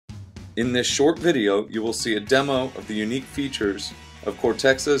In this short video, you will see a demo of the unique features of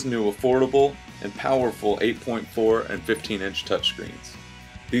Cortexa's new affordable and powerful 8.4 and 15-inch touchscreens.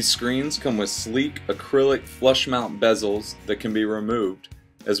 These screens come with sleek acrylic flush mount bezels that can be removed,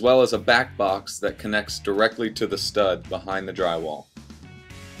 as well as a back box that connects directly to the stud behind the drywall.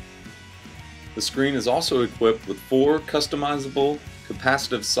 The screen is also equipped with 4 customizable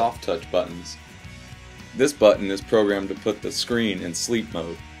capacitive soft touch buttons. This button is programmed to put the screen in sleep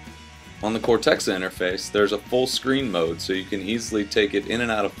mode. On the Cortexa interface, there's a full screen mode, so you can easily take it in and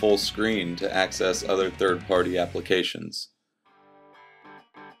out of full screen to access other third-party applications.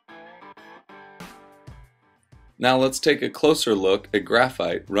 Now let's take a closer look at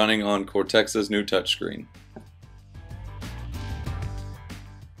Graphite running on Cortexa's new touchscreen.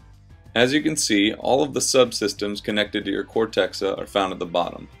 As you can see, all of the subsystems connected to your Cortexa are found at the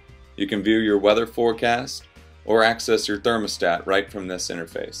bottom. You can view your weather forecast or access your thermostat right from this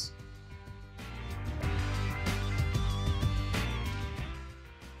interface.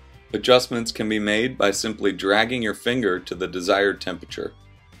 Adjustments can be made by simply dragging your finger to the desired temperature.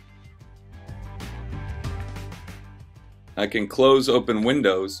 I can close open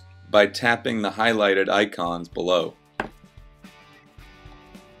windows by tapping the highlighted icons below.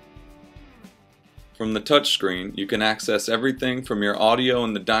 From the touchscreen, you can access everything from your audio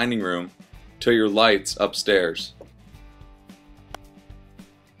in the dining room to your lights upstairs.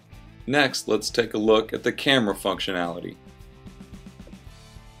 Next, let's take a look at the camera functionality.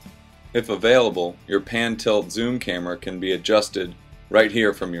 If available, your pan tilt zoom camera can be adjusted right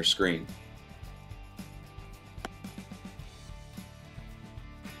here from your screen.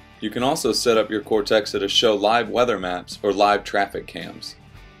 You can also set up your Cortexa to show live weather maps or live traffic cams.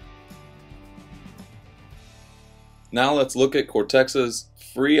 Now let's look at Cortexa's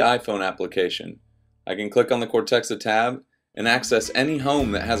free iPhone application. I can click on the Cortexa tab and access any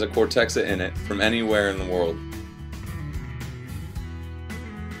home that has a Cortexa in it from anywhere in the world.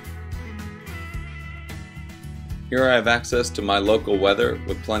 Here I have access to my local weather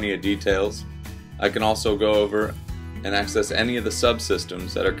with plenty of details. I can also go over and access any of the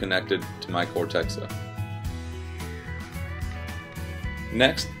subsystems that are connected to my Cortexa.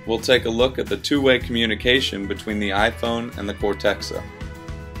 Next, we'll take a look at the two-way communication between the iPhone and the Cortexa.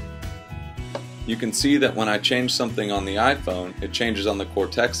 You can see that when I change something on the iPhone, it changes on the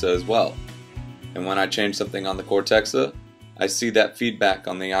Cortexa as well. And when I change something on the Cortexa, I see that feedback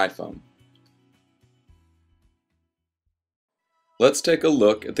on the iPhone. Let's take a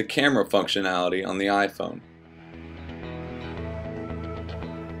look at the camera functionality on the iPhone.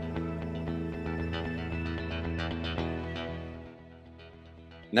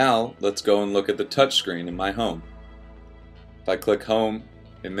 Now let's go and look at the touchscreen in my home. If I click home,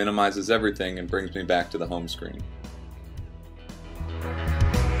 it minimizes everything and brings me back to the home screen.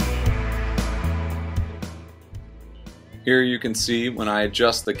 Here you can see when I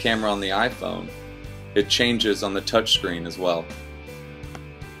adjust the camera on the iPhone, it changes on the touchscreen as well.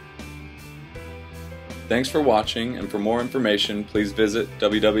 Thanks for watching, and for more information please visit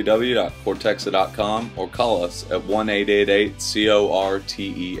www.cortexa.com or call us at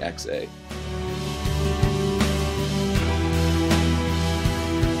 1-888-CORTEXA.